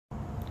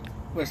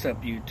What's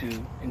up,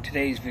 YouTube? In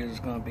today's video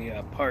is going to be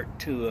a part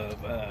 2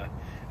 of a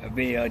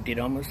video I did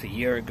almost a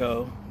year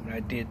ago when I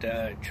did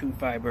the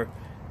Trufiber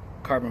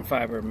carbon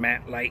fiber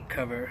matte light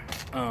cover.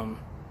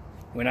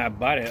 When I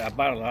bought it, I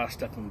bought a lot of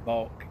stuff in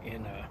bulk,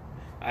 and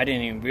I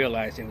didn't even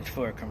realize it was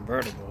for a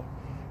convertible,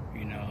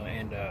 you know.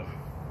 And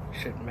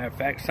matter of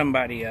fact,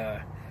 somebody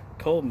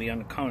told me on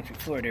the comments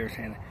before, they were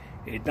saying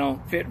it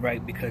don't fit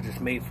right because it's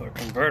made for a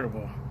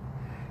convertible.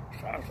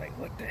 So I was like,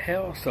 what the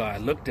hell? So I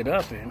looked it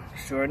up, and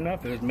sure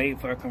enough, it was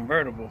made for a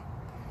convertible.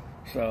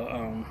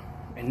 So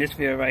in this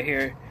video right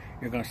here,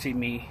 you're going to see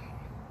me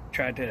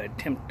try to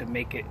attempt to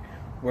make it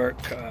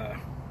work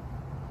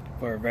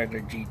for a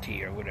regular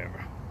GT or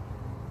whatever.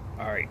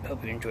 Alright,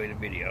 hope you enjoy the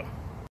video.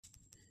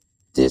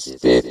 This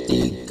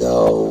 50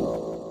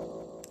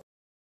 go.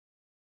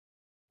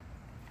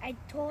 I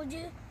told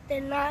you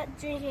to not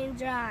drink and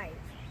drive.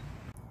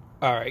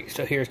 Alright,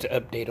 so here's the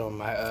update on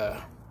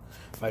my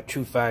my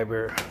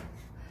Trufiber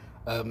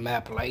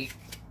map light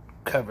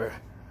cover.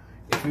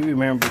 If you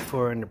remember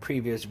before in the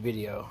previous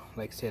video,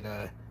 like I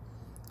said,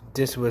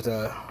 this was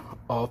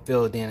all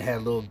filled in, had a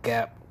little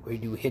gap where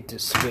you hit the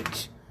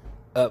switch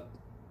up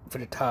for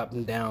the top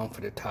and down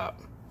for the top.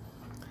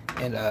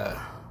 And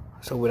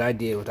so what I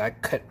did was I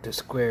cut the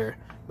square,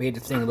 made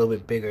the thing a little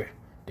bit bigger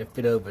to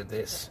fit over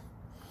this.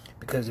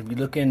 Because if you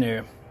look in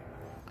there,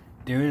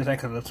 there is like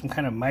some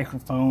kind of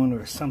microphone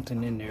or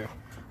something in there.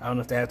 I don't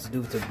know if that has to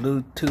do with the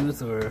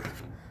Bluetooth or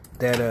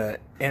that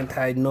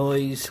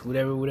anti-noise,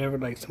 whatever,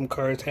 like some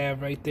cars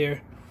have right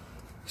there.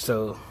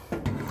 So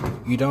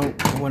you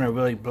don't want to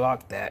really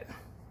block that.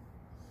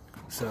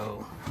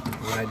 So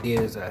what I did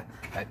is I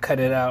cut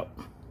it out,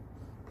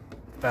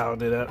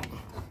 filed it up,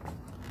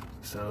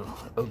 so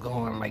it'll go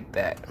on like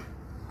that.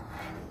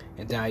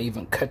 And then I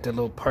even cut the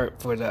little part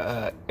for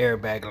the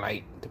airbag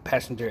light, the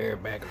passenger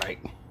airbag light.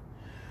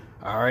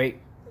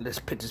 Alright, let's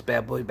put this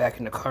bad boy back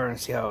in the car and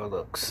see how it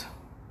looks.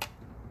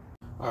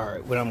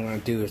 Alright, what I'm going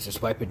to do is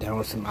just wipe it down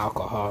with some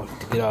alcohol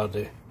to get all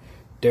the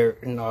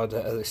dirt and all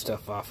the other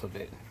stuff off of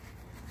it.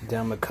 Then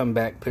I'm going to come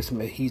back, put some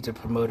adhesive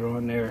promoter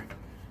on there,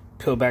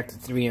 peel back the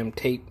 3M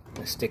tape,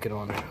 and stick it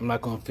on there. I'm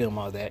not going to film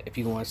all that. If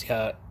you want to see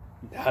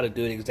how to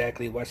do it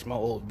exactly, watch my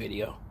old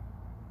video.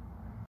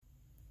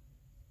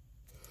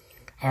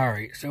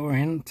 Alright, so we're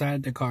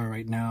inside the car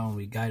right now.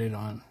 We got it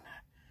on,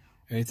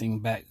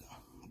 everything back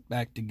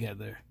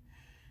together.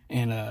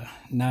 And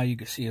now you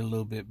can see a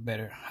little bit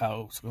better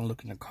how it's going to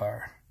look in the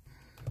car.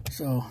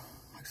 So,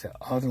 like I said,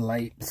 all the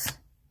lights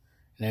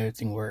and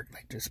everything worked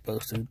like they're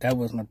supposed to. That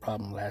wasn't a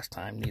problem last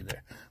time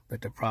neither.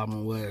 But the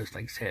problem was,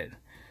 like I said,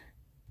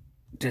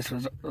 this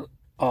was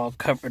all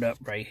covered up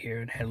right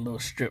here. It had a little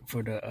strip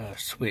for the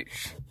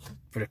switch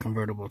for the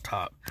convertible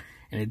top.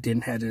 And it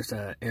didn't have this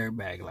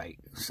airbag light.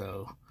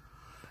 So,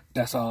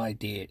 that's all I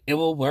did. It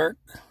will work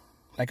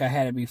like I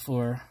had it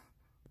before.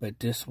 But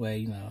this way,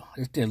 you know,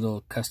 just did a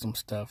little custom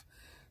stuff.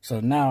 So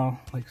now,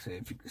 like I said,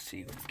 if you can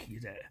see where the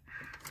key's at,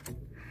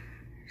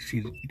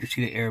 you can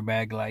see the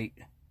airbag light.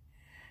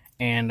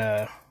 And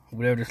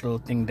whatever this little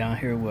thing down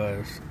here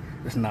was,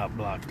 it's not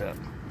blocked up.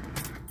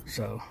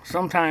 So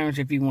sometimes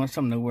if you want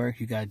something to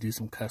work, you gotta do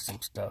some custom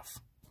stuff.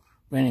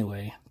 But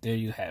anyway, there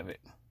you have it.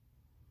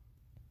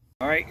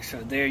 Alright,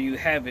 so there you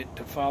have it,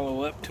 to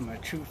follow up to my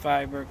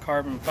Trufiber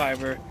carbon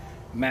fiber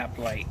map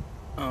light.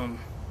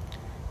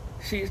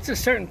 See, it's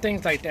just certain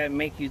things like that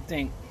make you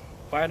think,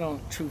 why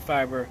don't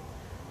Trufiber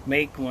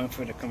make one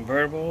for the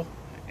convertible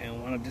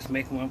and want to just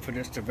make one for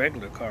just the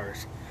regular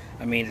cars?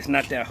 I mean, it's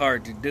not that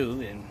hard to do,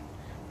 and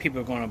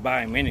people are going to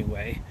buy them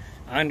anyway.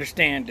 I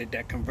understand that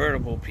that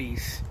convertible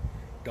piece,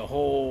 the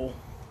whole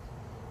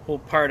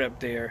part up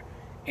there,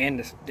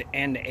 and the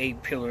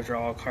 8 pillars are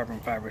all carbon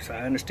fiber, so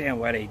I understand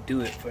why they do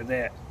it for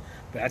that.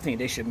 But I think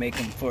they should make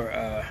them for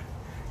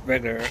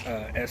regular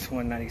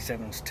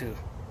S197s too.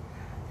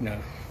 You know.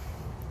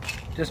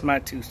 Just my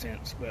 2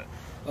 cents, but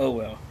oh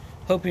well.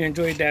 Hope you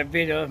enjoyed that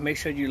video. Make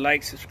sure you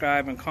like,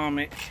 subscribe, and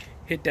comment.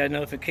 Hit that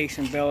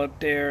notification bell up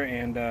there,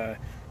 and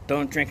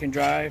don't drink and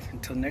drive.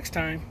 Until next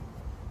time,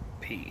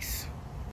 peace.